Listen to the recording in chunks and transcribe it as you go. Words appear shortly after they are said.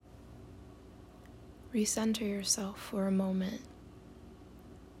recenter yourself for a moment.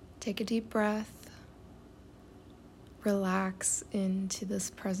 Take a deep breath, relax into this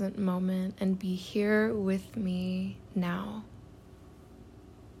present moment, and be here with me now.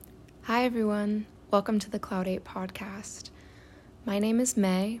 Hi everyone, welcome to the Cloud 8 podcast. My name is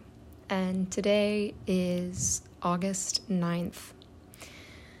May, and today is August 9th.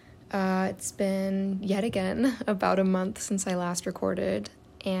 It's been, yet again, about a month since I last recorded,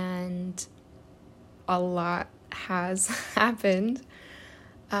 and a lot has happened.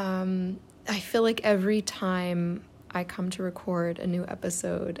 I feel like every time I come to record a new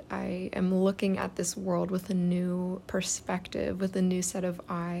episode, I am looking at this world with a new perspective, with a new set of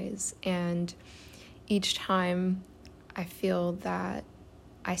eyes, and each time I feel that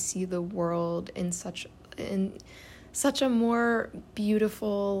I see the world in such a more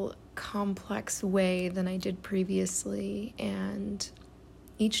beautiful, complex way than I did previously, and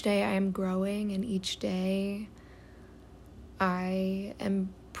each day I am growing, and each day I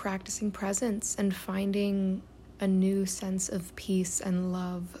am practicing presence and finding a new sense of peace and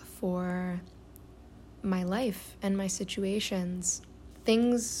love for my life and my situations.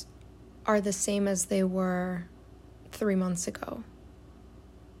 Things are the same as they were 3 months ago.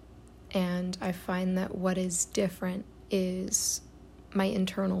 And I find that what is different is my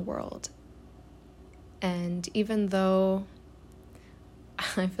internal world. And even though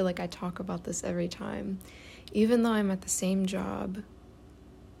I feel like I talk about this every time, even though I'm at the same job,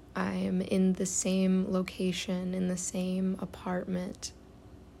 I am in the same location, in the same apartment,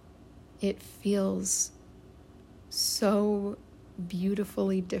 it feels so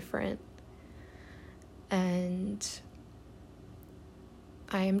beautifully different. And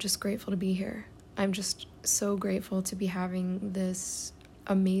I am just grateful to be here. I'm just so grateful to be having this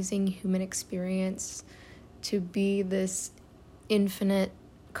amazing human experience, to be this infinite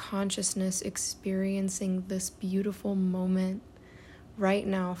consciousness experiencing this beautiful moment right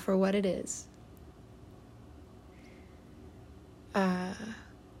now for what it is.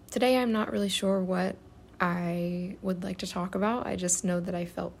 Today I'm not really sure what I would like to talk about. I just know that I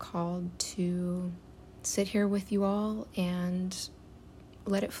felt called to sit here with you all and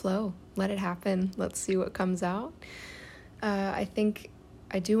let it flow, let it happen. Let's see what comes out. I think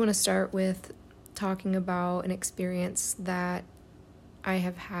I do want to start with talking about an experience that I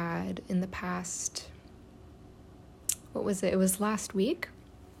have had in the past. What was it? It was last week.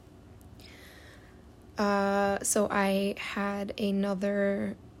 So I had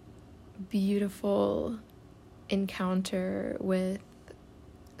another beautiful encounter with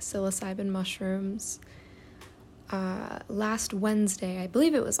psilocybin mushrooms. Last Wednesday, I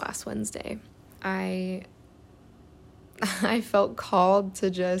believe it was last Wednesday, I felt called to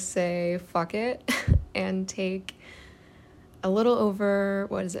just say fuck it and take a little over,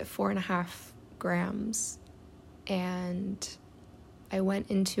 4.5 grams. And I went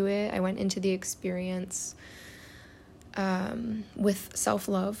into it. I went into the experience with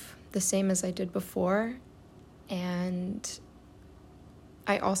self-love, the same as I did before. And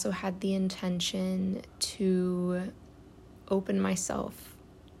I also had the intention to open myself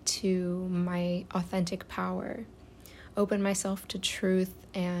to my authentic power, open myself to truth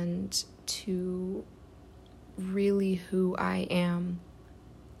and to really who I am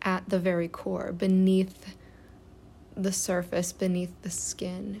at the very core, beneath the surface, beneath the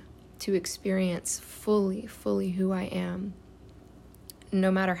skin, to experience fully who I am,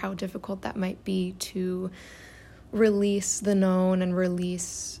 no matter how difficult that might be, to release the known and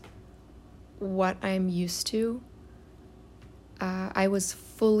release what I'm used to. I was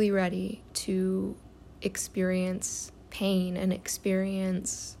fully ready to experience pain and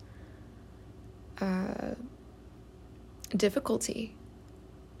experience difficulty.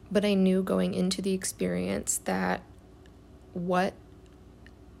 But I knew going into the experience that what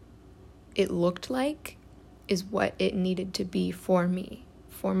it looked like is what it needed to be for me,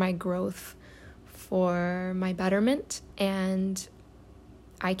 for my growth, for my betterment. And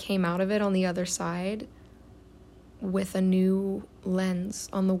I came out of it on the other side with a new lens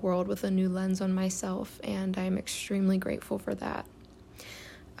on the world, with a new lens on myself, and I'm extremely grateful for that.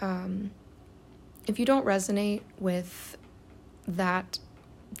 If you don't resonate with that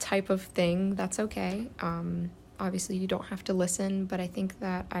type of thing, that's okay. Obviously, you don't have to listen, but I think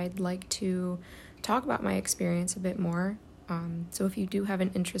that I'd like to talk about my experience a bit more. So if you do have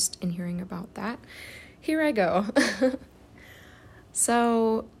an interest in hearing about that, here I go.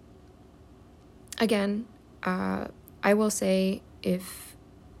 So, again, I will say if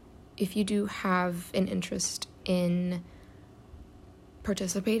you do have an interest in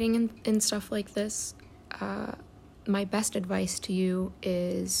participating in stuff like this, my best advice to you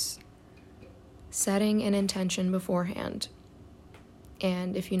is setting an intention beforehand.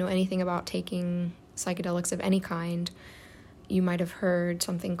 And if you know anything about taking psychedelics of any kind, you might have heard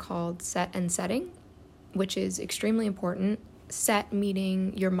something called set and setting, which is extremely important. Set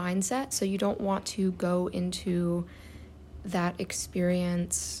meaning your mindset, so you don't want to go into that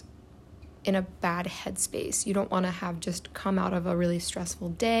experience in a bad headspace. You don't want to have just come out of a really stressful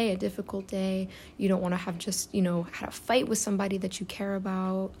day, a difficult day. You don't want to have just, had a fight with somebody that you care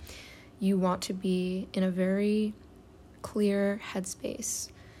about. You want to be in a very clear headspace.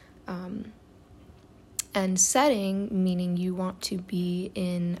 And setting, meaning you want to be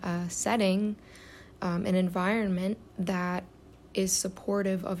in a setting, an environment that is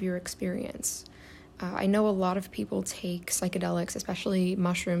supportive of your experience. I know a lot of people take psychedelics, especially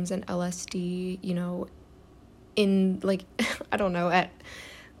mushrooms and LSD, in I don't know, at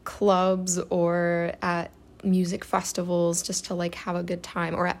clubs or at music festivals just to have a good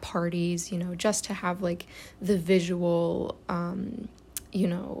time, or at parties, just to have the visual,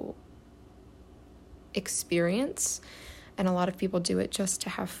 experience. And a lot of people do it just to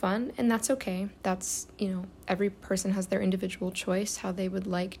have fun, and that's okay. That's, every person has their individual choice how they would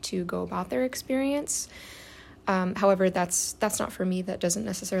like to go about their experience. However, that's not for me. That doesn't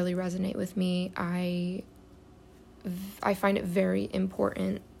necessarily resonate with me. I find it very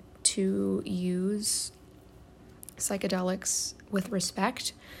important to use psychedelics with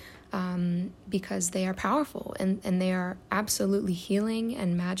respect, because they are powerful and they are absolutely healing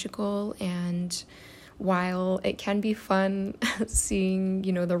and magical. And while it can be fun seeing,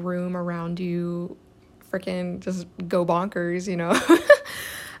 the room around you freaking just go bonkers,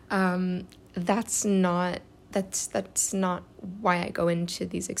 that's not why I go into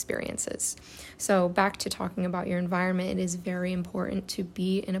these experiences. So back to talking about your environment, it is very important to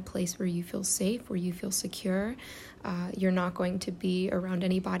be in a place where you feel safe, where you feel secure. You're not going to be around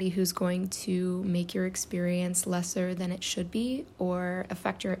anybody who's going to make your experience lesser than it should be or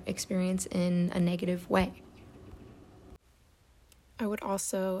affect your experience in a negative way. I would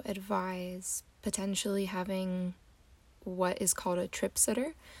also advise potentially having what is called a trip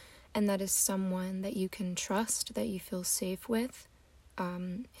sitter, and that is someone that you can trust, that you feel safe with,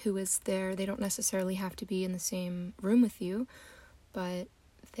 who is there. They don't necessarily have to be in the same room with you, but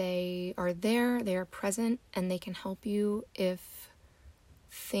they are there, they are present, and they can help you if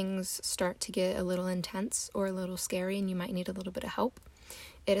things start to get a little intense or a little scary and you might need a little bit of help.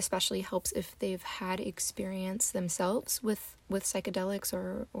 It especially helps if they've had experience themselves with psychedelics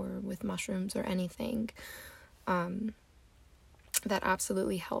or with mushrooms or anything. That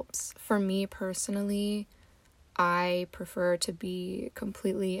absolutely helps. For me personally, I prefer to be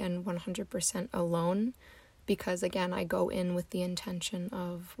completely and 100% alone, because again, I go in with the intention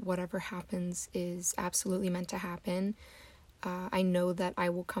of whatever happens is absolutely meant to happen. I know that I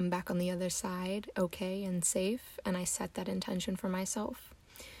will come back on the other side okay and safe, and I set that intention for myself.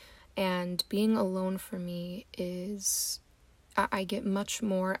 And being alone for me is, I get much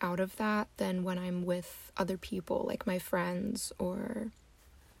more out of that than when I'm with other people, like my friends or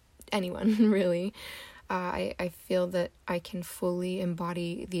anyone, really. I feel that I can fully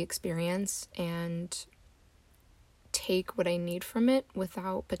embody the experience and take what I need from it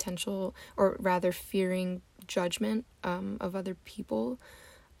without potential, or rather fearing judgment of other people.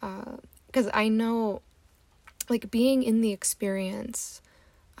 Because I know, being in the experience,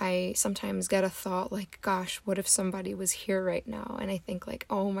 I sometimes get a thought gosh, what if somebody was here right now? And I think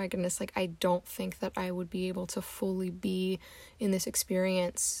oh my goodness, I don't think that I would be able to fully be in this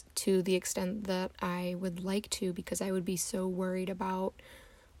experience to the extent that I would like to, because I would be so worried about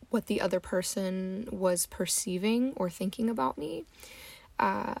what the other person was perceiving or thinking about me.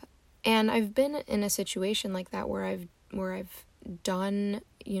 And I've been in a situation like that where I've done,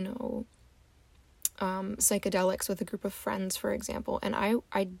 psychedelics with a group of friends, for example, and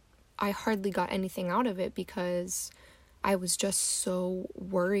I hardly got anything out of it because I was just so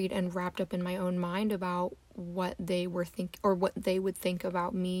worried and wrapped up in my own mind about what they were or what they would think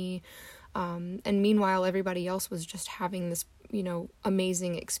about me. And meanwhile, everybody else was just having this,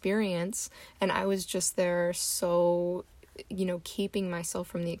 amazing experience, and I was just there so, keeping myself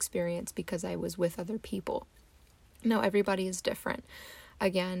from the experience because I was with other people. Now, everybody is different.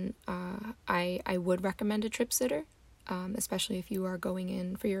 Again, I would recommend a trip sitter, especially if you are going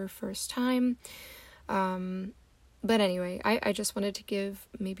in for your first time. But anyway, I just wanted to give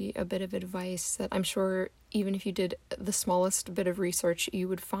maybe a bit of advice that I'm sure even if you did the smallest bit of research, you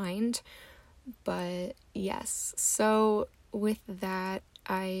would find. But yes, so with that,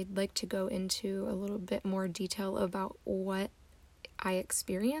 I'd like to go into a little bit more detail about what I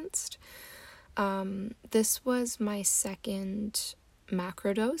experienced. This was my second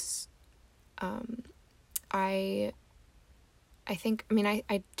macrodose. I think,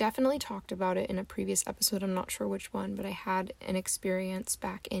 I definitely talked about it in a previous episode. I'm not sure which one, but I had an experience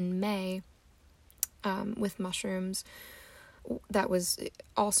back in May with mushrooms that was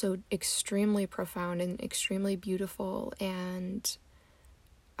also extremely profound and extremely beautiful. And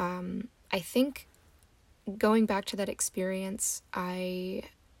I think going back to that experience,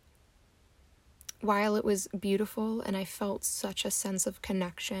 while it was beautiful and I felt such a sense of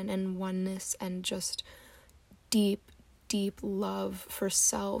connection and oneness and just deep love for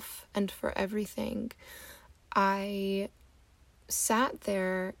self and for everything, I sat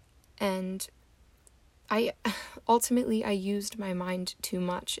there and I used my mind too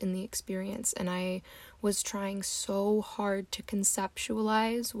much in the experience, and I was trying so hard to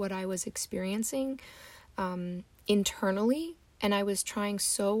conceptualize what I was experiencing internally, and I was trying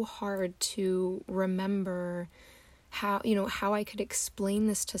so hard to remember how I could explain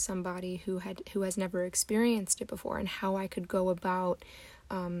this to somebody who has never experienced it before, and how I could go about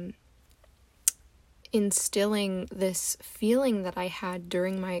instilling this feeling that I had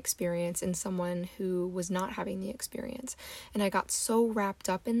during my experience in someone who was not having the experience. And I got so wrapped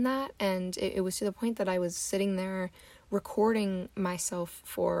up in that, and it was to the point that I was sitting there recording myself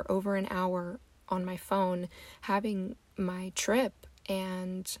for over an hour on my phone, having my trip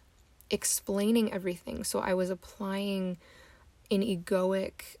and explaining everything. So I was applying an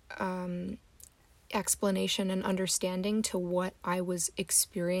egoic explanation and understanding to what I was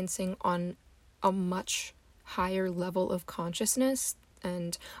experiencing on a much higher level of consciousness.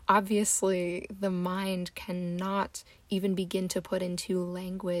 And obviously the mind cannot even begin to put into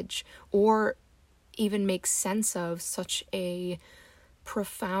language or even make sense of such a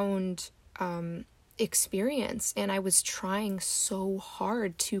profound experience. And I was trying so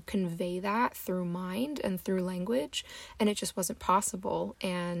hard to convey that through mind and through language, and it just wasn't possible.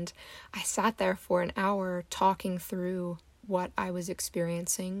 And I sat there for an hour talking through what I was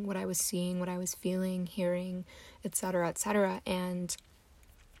experiencing, what I was seeing, what I was feeling, hearing, etc., etc. And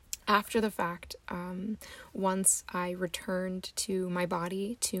after the fact, once I returned to my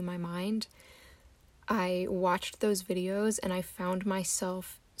body, to my mind, I watched those videos and I found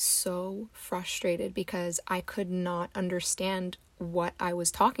myself so frustrated because I could not understand what I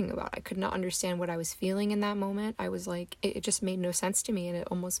was talking about. I could not understand what I was feeling in that moment. I was like, it just made no sense to me, and it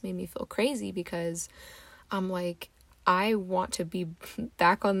almost made me feel crazy because I'm like, I want to be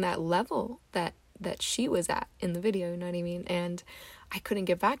back on that level that she was at in the video, you know what I mean? And I couldn't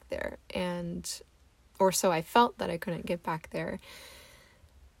get back there, or so I felt that I couldn't get back there.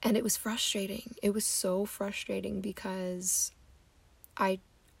 And it was frustrating. It was so frustrating because I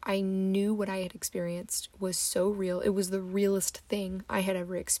knew what I had experienced was so real. It was the realest thing I had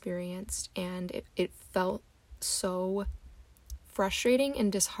ever experienced, and it felt so frustrating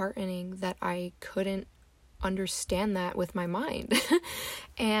and disheartening that I couldn't understand that with my mind.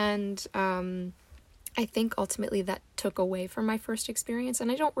 And I think ultimately that took away from my first experience,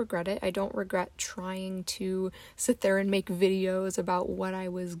 and I don't regret it. I don't regret trying to sit there and make videos about what I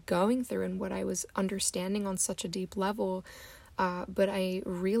was going through and what I was understanding on such a deep level. But I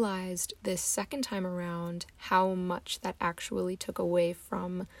realized this second time around how much that actually took away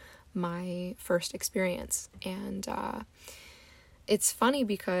from my first experience. And it's funny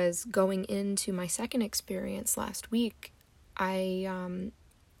because going into my second experience last week, I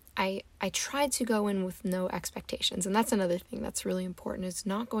tried to go in with no expectations. And that's another thing that's really important, is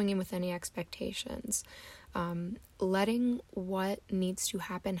not going in with any expectations. Letting what needs to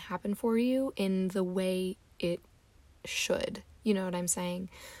happen for you in the way it should. You know what I'm saying?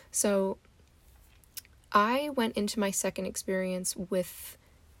 So I went into my second experience with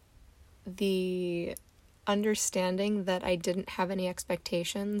the understanding that I didn't have any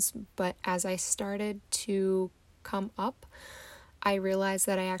expectations, but as I started to come up, I realized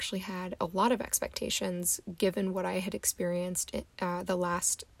that I actually had a lot of expectations given what I had experienced the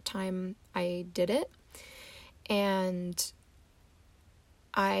last time I did it. And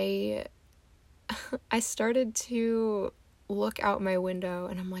I started to look out my window,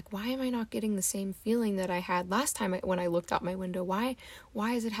 and I'm like, why am I not getting the same feeling that I had last time when I looked out my window? Why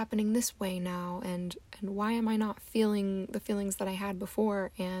is it happening this way now? And why am I not feeling the feelings that I had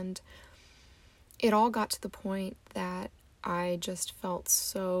before? And it all got to the point that I just felt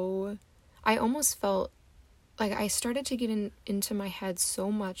I almost felt like I started to get into my head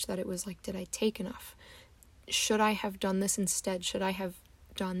so much that it was like, did I take enough? Should I have done this instead? Should I have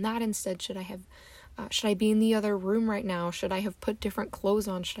done that instead? Should I be in the other room right now? Should I have put different clothes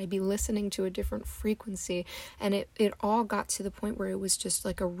on? Should I be listening to a different frequency? And it all got to the point where it was just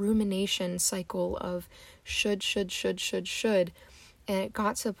like a rumination cycle of should. And it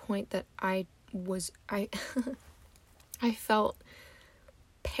got to the point that I I felt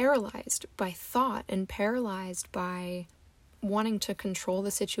paralyzed by thought and paralyzed by wanting to control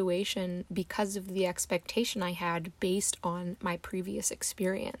the situation because of the expectation I had based on my previous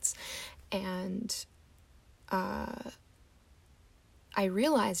experience. And I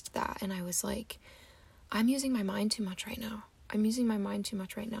realized that, and I was like, I'm using my mind too much right now.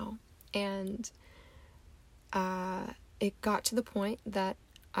 And it got to the point that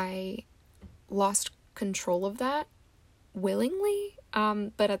I lost control of that willingly,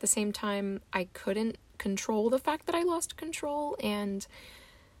 but at the same time, I couldn't control the fact that I lost control, and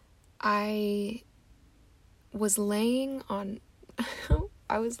I was laying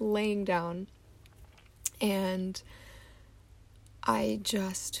down, and I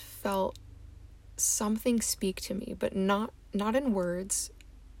just felt something speak to me, but not in words,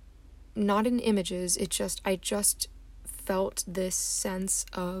 not in images. I just felt this sense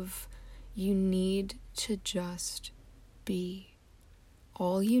of, you need to just be.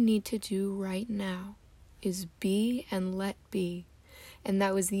 All you need to do right now is be and let be. And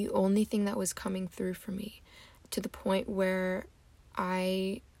that was the only thing that was coming through for me, to the point where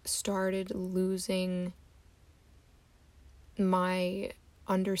I started losing my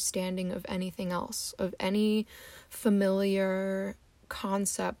understanding of anything else, of any familiar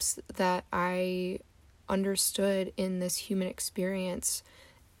concepts that I understood in this human experience.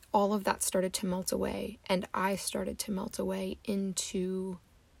 All of that started to melt away, and I started to melt away into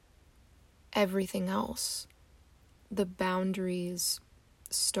everything else. The boundaries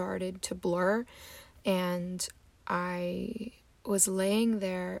started to blur, and I was laying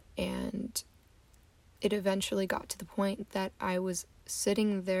there, and it eventually got to the point that I was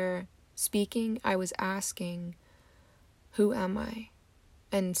sitting there speaking. I was asking, who am I?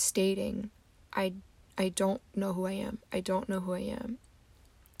 And stating, I don't know who I am. I don't know who I am.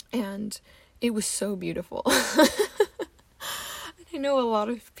 And it was so beautiful. I know a lot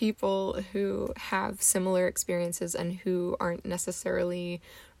of people who have similar experiences and who aren't necessarily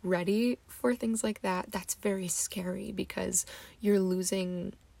ready for things like that. That's very scary, because you're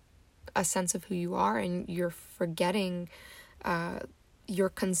losing a sense of who you are, and you're forgetting your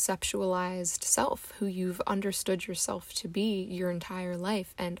conceptualized self, who you've understood yourself to be your entire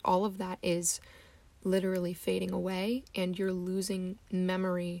life. And all of that is literally fading away, and you're losing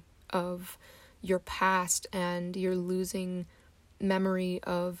memory of your past, and you're losing memory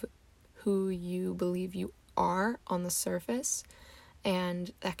of who you believe you are on the surface.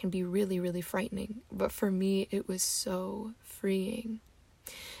 And that can be really, really frightening. But for me, it was so freeing.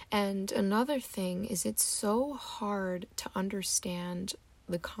 And another thing is, it's so hard to understand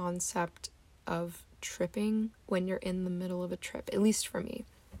the concept of tripping when you're in the middle of a trip, at least for me.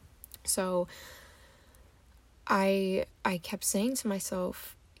 So I kept saying to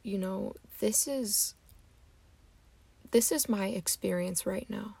myself, this is my experience right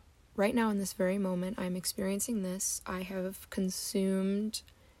now. Right now, in this very moment, I'm experiencing this. I have consumed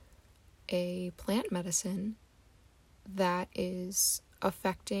a plant medicine that is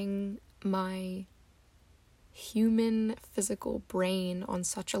affecting my human physical brain on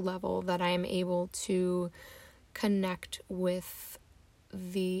such a level that I am able to connect with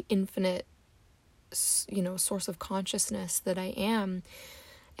the infinite, source of consciousness that I am.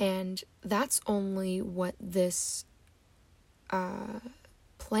 And that's only what this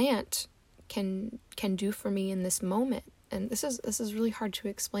plant can do for me in this moment. And this is really hard to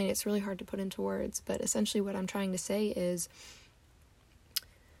explain. It's really hard to put into words, but essentially what I'm trying to say is,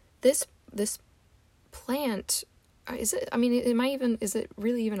 this plant, is it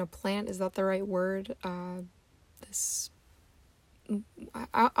really even a plant? Is that the right word? I'll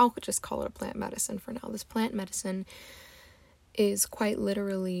just call it a plant medicine for now. This plant medicine is quite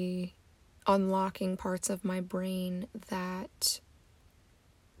literally unlocking parts of my brain that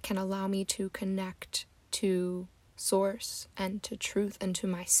can allow me to connect to source and to truth and to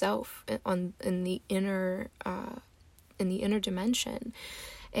myself in the inner dimension.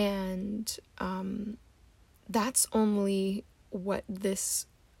 And that's only what this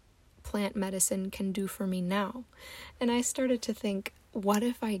plant medicine can do for me now. And I started to think, what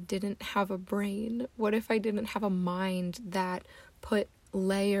if I didn't have a brain? What if I didn't have a mind that put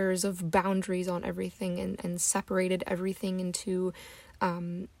layers of boundaries on everything and separated everything into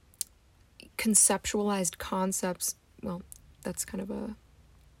conceptualized concepts? Well, that's kind of a,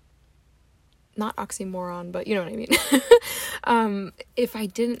 not oxymoron, but you know what I mean. If I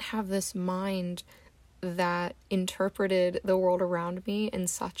didn't have this mind that interpreted the world around me in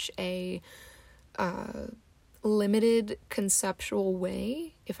such a limited conceptual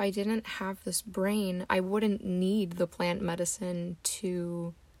way, if I didn't have this brain, I wouldn't need the plant medicine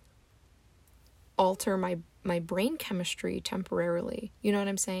to alter my brain chemistry temporarily. You know what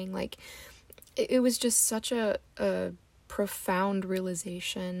I'm saying? Like, it was just such a profound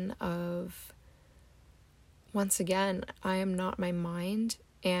realization of, once again, I am not my mind,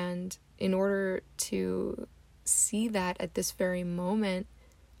 and in order to see that at this very moment,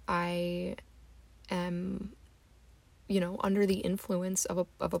 I am, under the influence of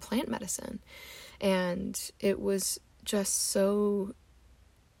a plant medicine. And it was just so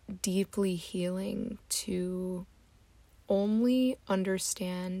deeply healing to only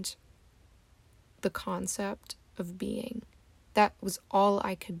understand the concept of being. That was all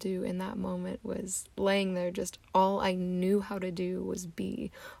I could do in that moment, was laying there. Just all I knew how to do was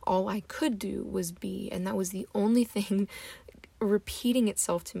be. All I could do was be. And that was the only thing repeating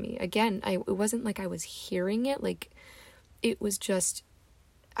itself to me. Again, it wasn't like I was hearing it. Like, it was just,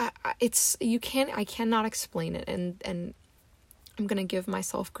 I cannot explain it. And I'm going to give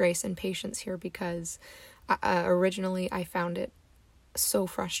myself grace and patience here, because originally I found it so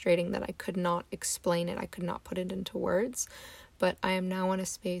frustrating that I could not explain it. I could not put it into words. But I am now in a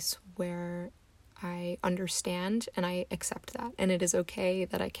space where I understand and I accept that. And it is okay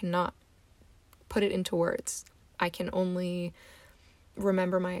that I cannot put it into words. I can only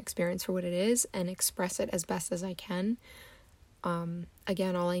remember my experience for what it is and express it as best as I can.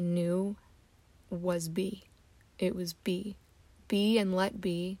 Again, all I knew was be. It was be. Be and let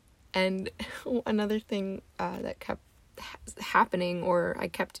be. And another thing that kept happening, or I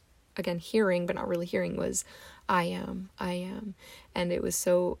kept, again, hearing but not really hearing, was I am. And it was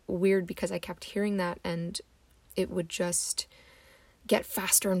so weird because I kept hearing that, and it would just get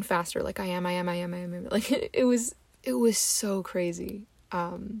faster and faster, like I am. Like, it was so crazy.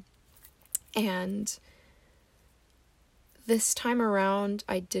 And this time around,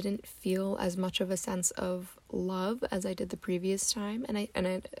 I didn't feel as much of a sense of love as I did the previous time. And I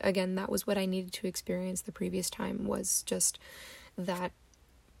again, that was what I needed to experience the previous time, was just that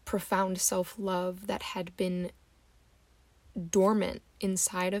profound self-love that had been dormant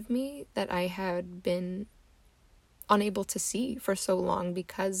inside of me, that I had been unable to see for so long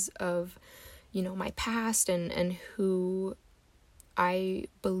because of, my past and who I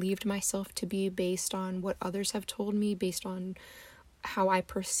believed myself to be based on what others have told me, based on how I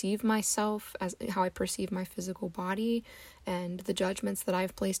perceive myself, as how I perceive my physical body, and the judgments that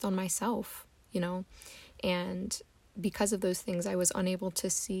I've placed on myself, and because of those things, I was unable to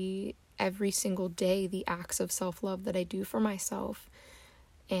see every single day the acts of self-love that I do for myself.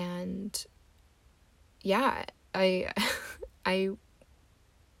 And yeah, I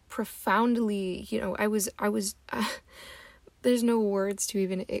profoundly, I was there's no words to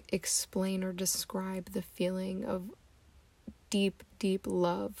even explain or describe the feeling of deep, deep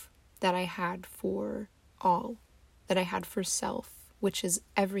love that I had for all, that I had for self, which is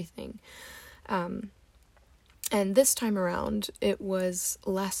everything. And this time around, it was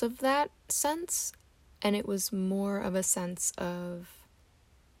less of that sense, and it was more of a sense of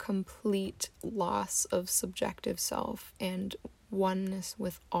complete loss of subjective self and oneness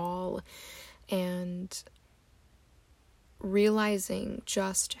with all, and realizing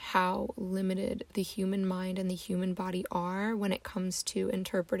just how limited the human mind and the human body are when it comes to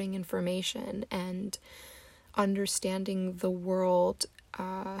interpreting information and understanding the world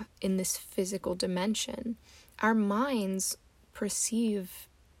in this physical dimension. Our minds perceive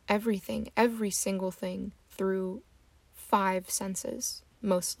everything, every single thing, through 5 senses,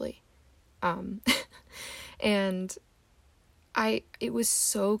 mostly. And it was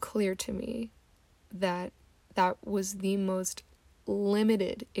so clear to me that was the most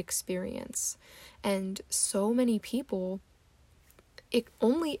limited experience. And so many people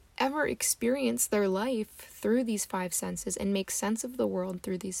only ever experience their life through these 5 senses and make sense of the world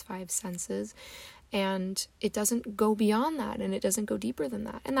through these 5 senses. And it doesn't go beyond that, and it doesn't go deeper than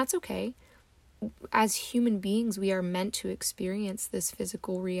that. And that's okay. As human beings, we are meant to experience this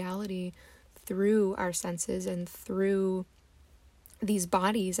physical reality through our senses and through these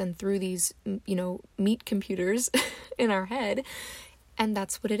bodies and through these, meat computers in our head. And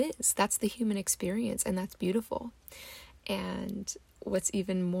that's what it is. That's the human experience, and that's beautiful. And what's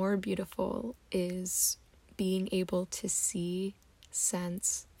even more beautiful is being able to see,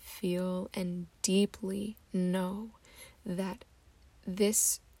 sense, feel, and deeply know that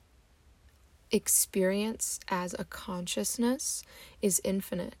this experience as a consciousness is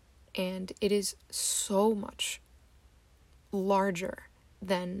infinite, and it is so much larger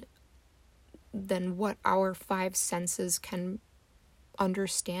than what our 5 senses can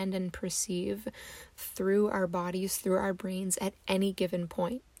understand and perceive through our bodies, through our brains at any given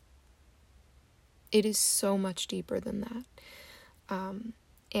point. It is so much deeper than that.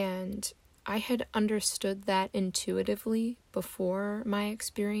 And I had understood that intuitively before my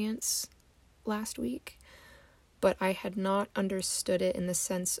experience last week, but I had not understood it in the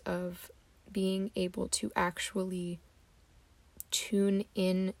sense of being able to actually tune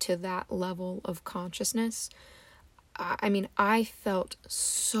in to that level of consciousness. I mean, I felt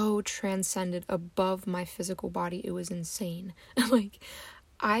so transcended above my physical body. It was insane. Like,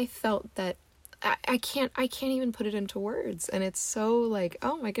 I felt that I can't even put it into words. And it's so like,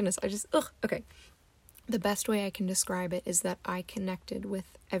 oh my goodness, okay. The best way I can describe it is that I connected with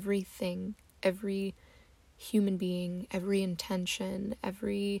everything, every human being, every intention,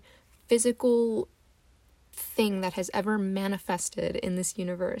 every physical thing that has ever manifested in this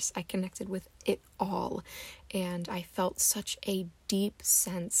universe. I connected with it all, and I felt such a deep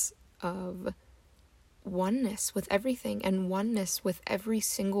sense of oneness with everything, and oneness with every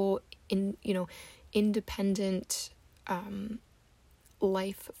single independent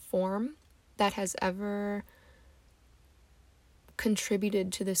life form that has ever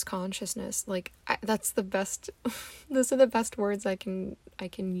contributed to this consciousness. Like, that's the best those are the best words I can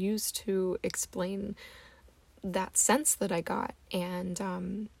use to explain that sense that I got.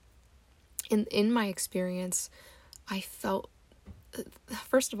 And in my experience, I felt,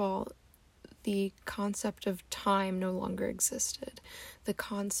 first of all, the concept of time no longer existed. The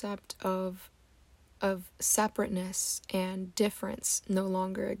concept of separateness and difference no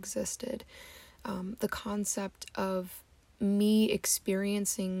longer existed. The concept of me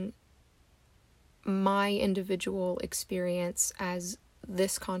experiencing my individual experience as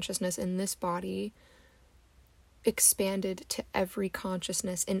this consciousness in this body expanded to every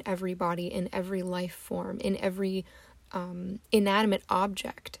consciousness in every body, in every life form, in every inanimate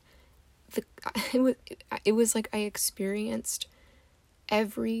object. It was like I experienced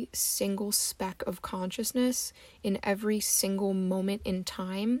every single speck of consciousness in every single moment in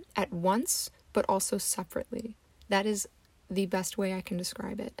time at once, but also separately. That is the best way I can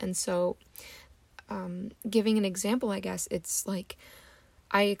describe it. And so, giving an example, I guess, it's like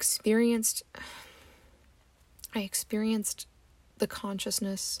I experienced the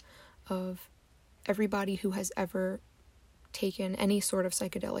consciousness of everybody who has ever taken any sort of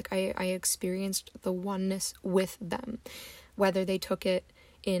psychedelic. I experienced the oneness with them, whether they took it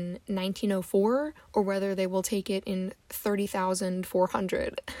in 1904 or whether they will take it in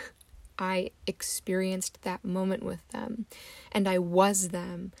 30,400. I experienced that moment with them, and I was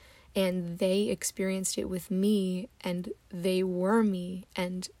them, and they experienced it with me, and they were me,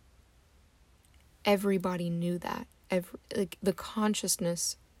 and everybody knew that. The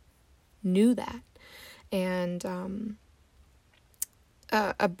consciousness knew that. And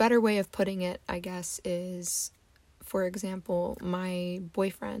a better way of putting it, I guess, is, for example, my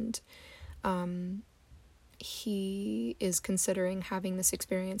boyfriend, he is considering having this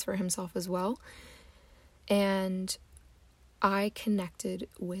experience for himself as well. And I connected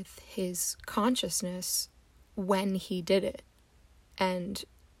with his consciousness when he did it. And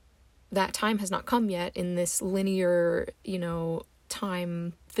that time has not come yet in this linear,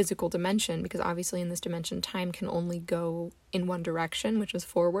 time physical dimension, because obviously in this dimension, time can only go in one direction, which is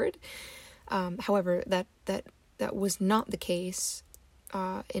forward. However, that was not the case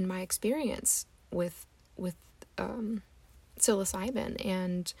in my experience with psilocybin,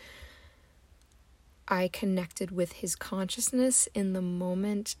 and I connected with his consciousness in the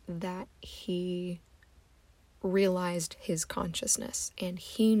moment that he realized his consciousness, and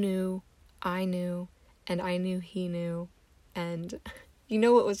he knew, I knew, and I knew he knew. And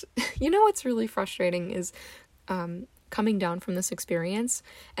what's really frustrating is coming down from this experience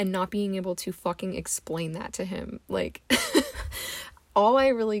and not being able to fucking explain that to him. Like, all I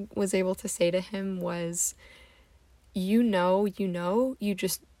really was able to say to him was, you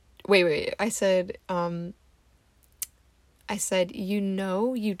just, wait, I said,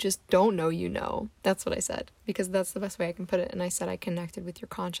 you just don't know, That's what I said, because that's the best way I can put it. And I said, I connected with your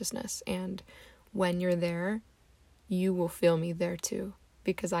consciousness, and when you're there, you will feel me there too,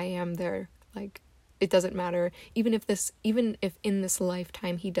 because I am there. Like, it doesn't matter, even if in this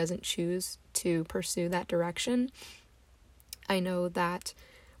lifetime he doesn't choose to pursue that direction, I know that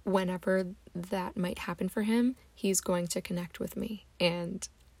whenever that might happen for him, he's going to connect with me. And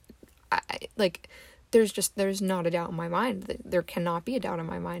there's not a doubt in my mind. There cannot be a doubt in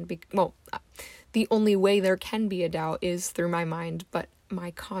my mind. The only way there can be a doubt is through my mind, but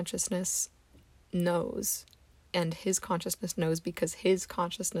my consciousness knows, and his consciousness knows, because his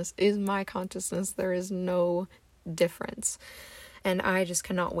consciousness is my consciousness. There is no difference. And I just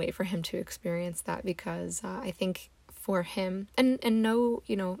cannot wait for him to experience that, because I think for him, and no,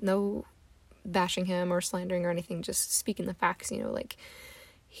 no bashing him or slandering or anything, just speaking the facts, like,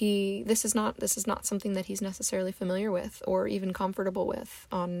 this is not something that he's necessarily familiar with or even comfortable with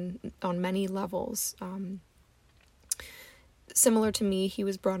on many levels. Similar to me, he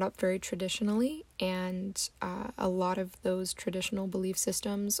was brought up very traditionally, and a lot of those traditional belief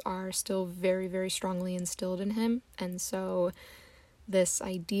systems are still very, very strongly instilled in him. And so this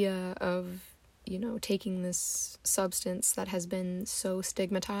idea of, taking this substance that has been so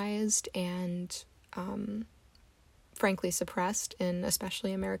stigmatized and frankly suppressed in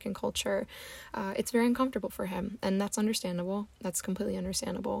especially American culture, it's very uncomfortable for him, and that's understandable. That's completely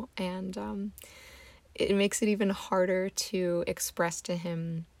understandable. And it makes it even harder to express to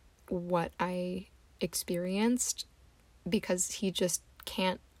him what I experienced, because he just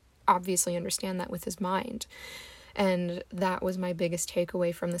can't obviously understand that with his mind. And that was my biggest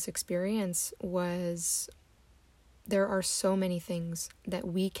takeaway from this experience, was there are so many things that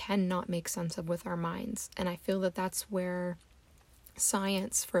we cannot make sense of with our minds. And I feel that that's where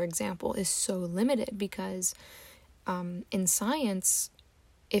science, for example, is so limited, because in science,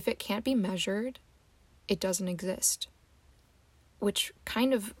 if it can't be measured, it doesn't exist, which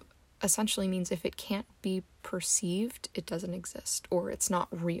kind of essentially means if it can't be perceived, it doesn't exist, or it's not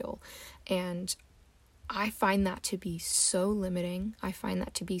real. And I find that to be so limiting. I find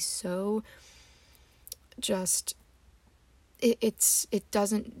that to be so just, it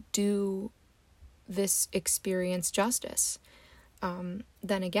doesn't do this experience justice.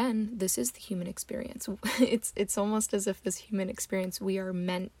 Then again, this is the human experience. It's almost as if this human experience, we are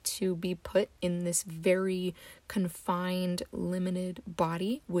meant to be put in this very confined, limited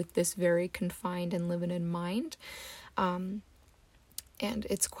body with this very confined and limited mind. And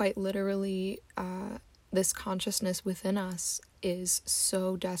it's quite literally, this consciousness within us is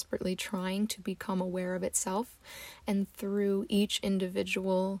so desperately trying to become aware of itself. And through each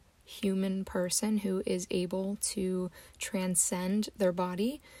individual human person who is able to transcend their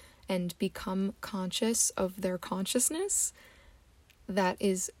body and become conscious of their consciousness, that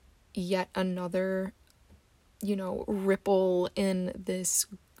is yet another, ripple in this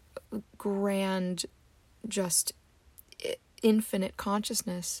grand, just infinite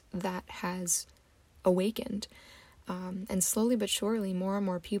consciousness that has awakened. And slowly but surely, more and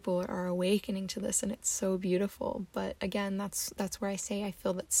more people are awakening to this, and it's so beautiful. But again, that's where I say I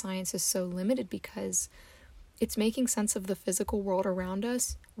feel that science is so limited, because it's making sense of the physical world around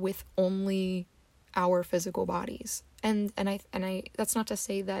us with only our physical bodies. And I that's not to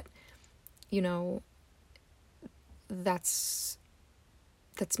say that, that's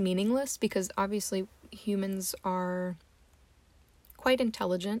meaningless, because obviously humans are quite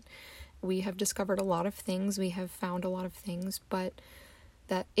intelligent. We have discovered a lot of things, we have found a lot of things, but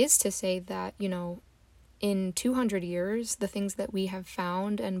that is to say that, in 200 years, the things that we have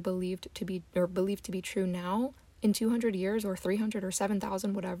found and believed to be true now, in 200 years or 300 or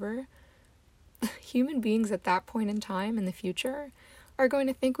 7,000, whatever, human beings at that point in time in the future are going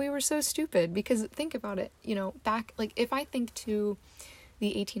to think we were so stupid. Because think about it, back, like, if I think to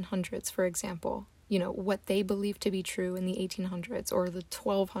the 1800s, for example, what they believed to be true in the 1800s or the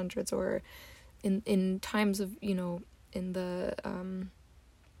 1200s, or in times of, in the,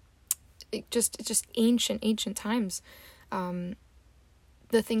 just ancient times, the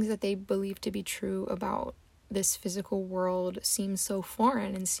things that they believed to be true about this physical world seem so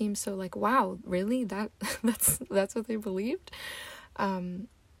foreign and seem so like, wow, really? That's what they believed?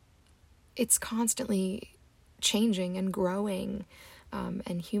 It's constantly changing and growing.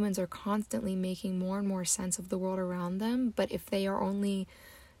 And humans are constantly making more and more sense of the world around them. But if they are only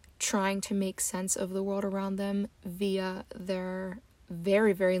trying to make sense of the world around them via their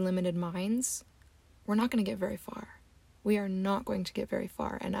very, very limited minds, we're not going to get very far. We are not going to get very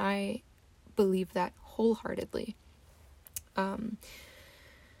far. And I believe that wholeheartedly.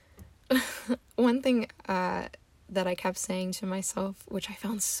 One thing that I kept saying to myself, which I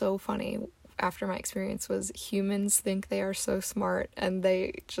found so funny after my experience, was humans think they are so smart, and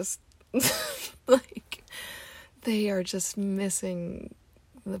they just they are just missing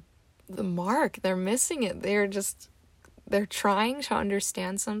the mark. They're missing it. They're trying to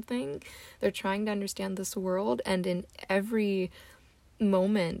understand something. They're trying to understand this world, and in every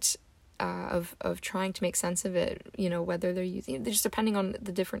moment of trying to make sense of it, whether they're using, just depending on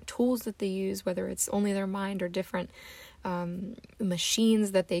the different tools that they use, whether it's only their mind or different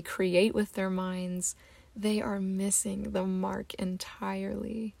machines that they create with their minds, they are missing the mark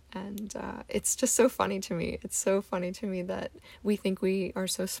entirely. And it's just so funny to me. It's so funny to me that we think we are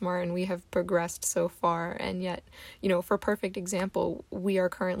so smart and we have progressed so far. And yet, for perfect example, we are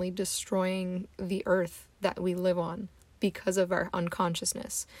currently destroying the earth that we live on because of our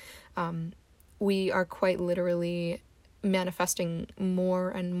unconsciousness. We are quite literally manifesting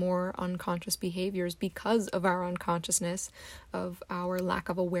more and more unconscious behaviors because of our unconsciousness, of our lack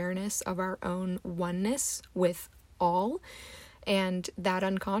of awareness of our own oneness with all. And that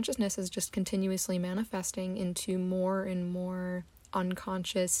unconsciousness is just continuously manifesting into more and more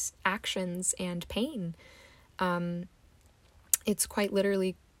unconscious actions and pain. It's quite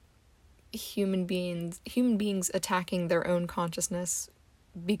literally human beings attacking their own consciousness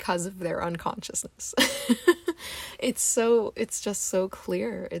because of their unconsciousness. It's just so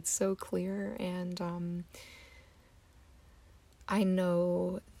clear. It's so clear. And I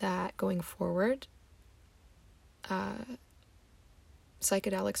know that going forward,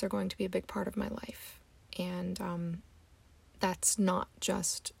 psychedelics are going to be a big part of my life. And that's not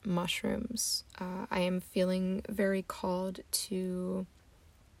just mushrooms. I am feeling very called to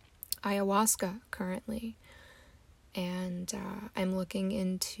ayahuasca currently. And I'm looking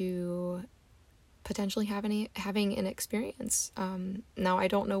into potentially having an experience. Now, I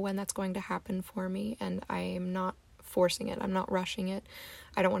don't know when that's going to happen for me, and I am not forcing it. I'm not rushing it.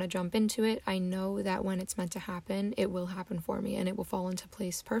 I don't want to jump into it. I know that when it's meant to happen, it will happen for me, and it will fall into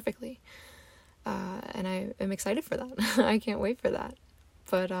place perfectly. And I am excited for that. I can't wait for that.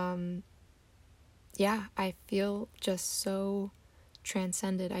 But yeah, I feel just so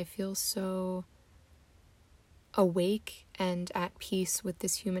transcended. I feel so awake and at peace with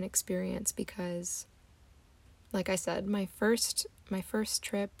this human experience because, like I said, my first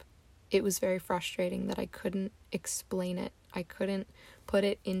trip, it was very frustrating that I couldn't explain it. I couldn't put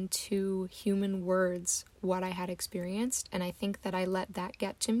it into human words what I had experienced, and I think that I let that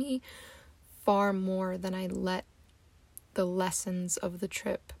get to me far more than I let the lessons of the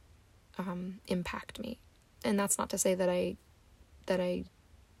trip impact me. And that's not to say that I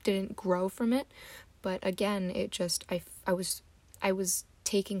didn't grow from it, but again, it just I was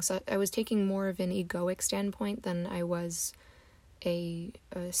taking more of an egoic standpoint than I was a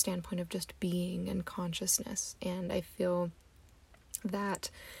standpoint of just being and consciousness. And I feel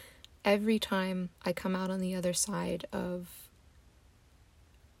that every time I come out on the other side of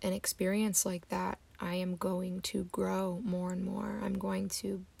an experience like that, I am going to grow more and more. I'm going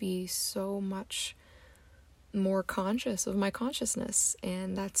to be so much more conscious of my consciousness,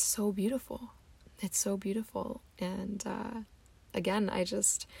 and that's so beautiful. It's so beautiful. And again,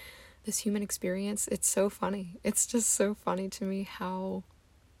 this human experience, it's so funny. It's just so funny to me how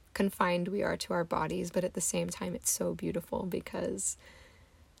confined we are to our bodies, but at the same time, it's so beautiful because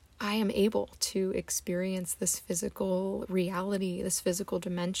I am able to experience this physical reality, this physical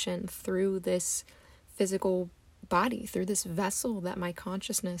dimension through this physical body, through this vessel that my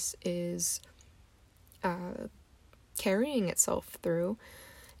consciousness is carrying itself through.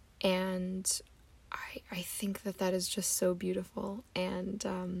 And I think that is just so beautiful.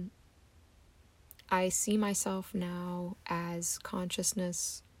 And I see myself now as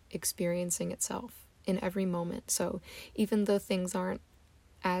consciousness experiencing itself in every moment. So even though things aren't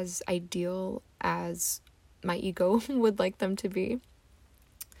as ideal as my ego would like them to be,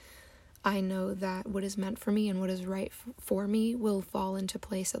 I know that what is meant for me and what is right for me will fall into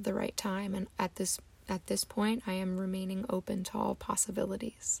place at the right time. And at this point, I am remaining open to all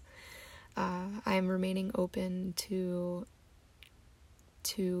possibilities. I am remaining open to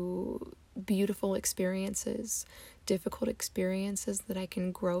beautiful experiences, difficult experiences that I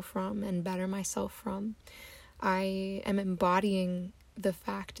can grow from and better myself from. I am embodying the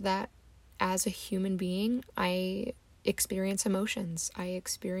fact that as a human being, I experience emotions. I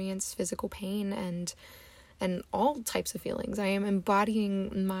experience physical pain and all types of feelings. I am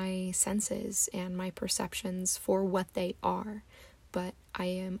embodying my senses and my perceptions for what they are. But I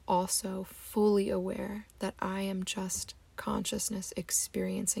am also fully aware that I am just consciousness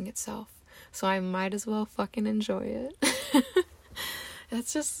experiencing itself. So I might as well fucking enjoy it.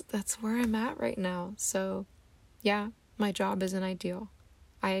 That's where I'm at right now. So yeah, my job isn't ideal.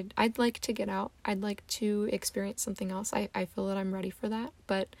 I'd like to get out. I'd like to experience something else. I feel that I'm ready for that.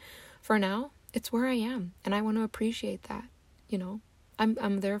 But for now, it's where I am. And I want to appreciate that,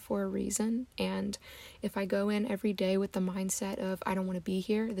 I'm there for a reason, and if I go in every day with the mindset of I don't want to be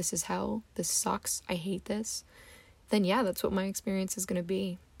here, this is hell, this sucks, I hate this, then yeah, that's what my experience is going to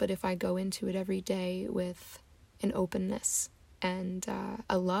be. But if I go into it every day with an openness and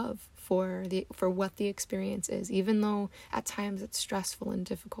a love for what the experience is, even though at times it's stressful and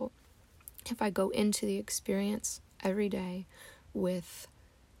difficult, if I go into the experience every day with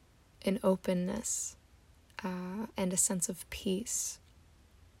an openness and a sense of peace,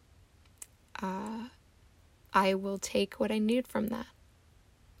 I will take what I need from that.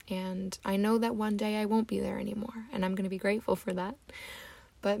 And I know that one day I won't be there anymore, and I'm going to be grateful for that.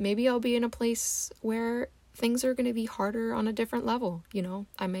 But maybe I'll be in a place where things are going to be harder on a different level, you know?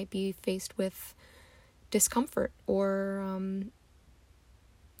 I might be faced with discomfort or,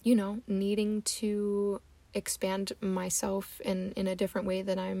 needing to expand myself in a different way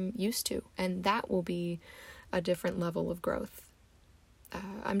than I'm used to. And that will be a different level of growth.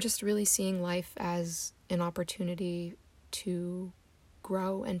 I'm just really seeing life as an opportunity to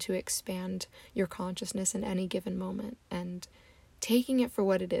grow and to expand your consciousness in any given moment, and taking it for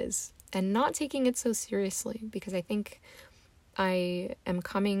what it is and not taking it so seriously, because I think I am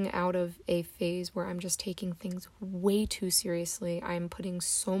coming out of a phase where I'm just taking things way too seriously. I'm putting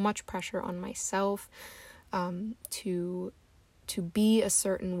so much pressure on myself to be a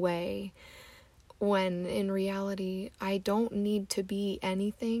certain way, when in reality I don't need to be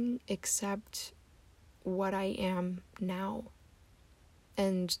anything except what I am now.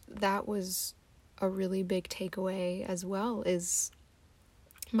 And that was a really big takeaway as well, is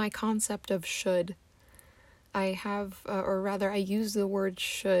my concept of should. I use the word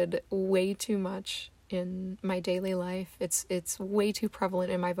should way too much in my daily life. It's way too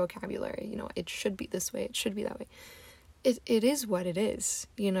prevalent in my vocabulary. You know, it should be this way, it should be that way. It is what it is,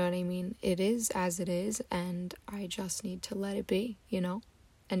 you know what I mean? It is as it is, and I just need to let it be, you know,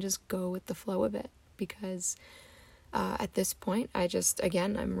 and just go with the flow of it, because at this point,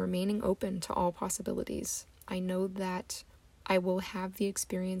 I'm remaining open to all possibilities. I know that I will have the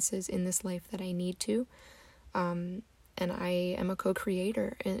experiences in this life that I need to, and I am a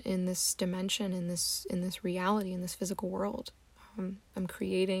co-creator in this dimension, in this reality, in this physical world. I'm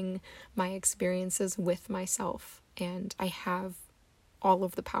creating my experiences with myself, and I have all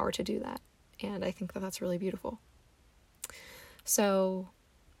of the power to do that. And I think that that's really beautiful. So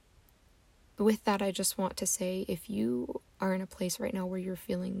with that, I just want to say, if you are in a place right now where you're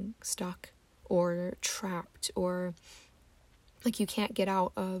feeling stuck or trapped, or like you can't get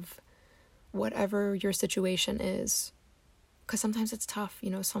out of whatever your situation is, because sometimes it's tough, you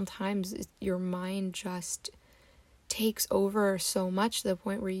know, sometimes your mind just takes over so much to the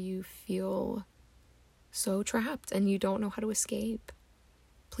point where you feel so trapped and you don't know how to escape.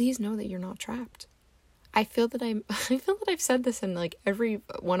 Please know that you're not trapped. I feel that I've said this in like every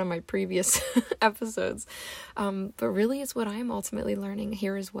one of my previous episodes, but really it's what I'm ultimately learning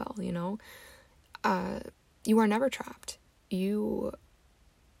here as well, you know. You are never trapped. You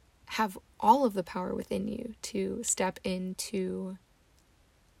have all of the power within you to step into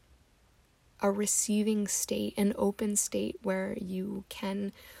a receiving state, an open state where you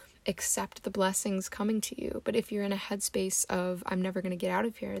can accept the blessings coming to you. But if you're in a headspace of, I'm never going to get out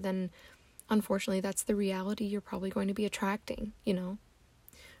of here, then unfortunately that's the reality you're probably going to be attracting, you know.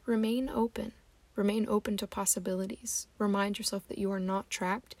 Remain open to possibilities. Remind yourself that you are not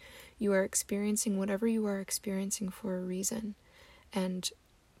trapped. You are experiencing whatever you are experiencing for a reason. And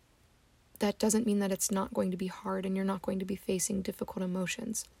that doesn't mean that it's not going to be hard and you're not going to be facing difficult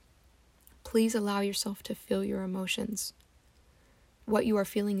emotions. Please allow yourself to feel your emotions. What you are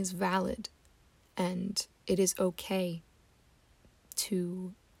feeling is valid, and it is okay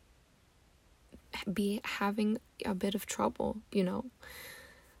to be having a bit of trouble, you know.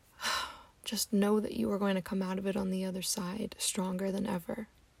 Just know that you are going to come out of it on the other side stronger than ever.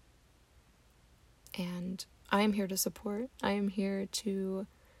 And I am here to support. I am here to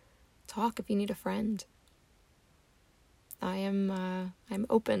talk if you need a friend. I'm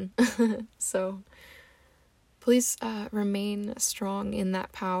open. So please remain strong in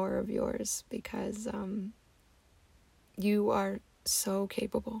that power of yours, because you are so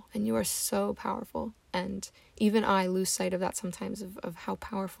capable and you are so powerful. And even I lose sight of that sometimes, of how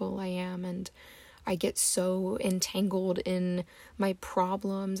powerful I am. And I get so entangled in my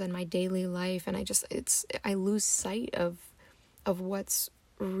problems and my daily life, and I lose sight of what's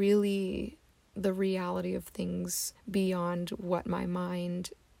really the reality of things beyond what my mind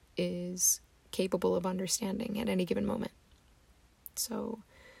is capable of understanding at any given moment. So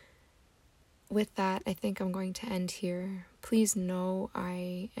with that, I think I'm going to end here. Please know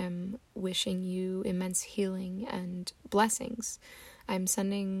I am wishing you immense healing and blessings. I'm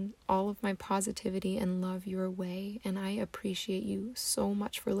sending all of my positivity and love your way, and I appreciate you so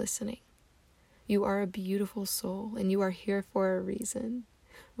much for listening. You are a beautiful soul, and you are here for a reason.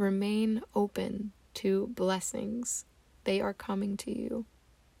 Remain open to blessings. They are coming to you.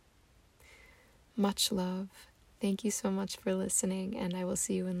 Much love. Thank you so much for listening, and I will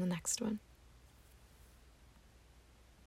see you in the next one.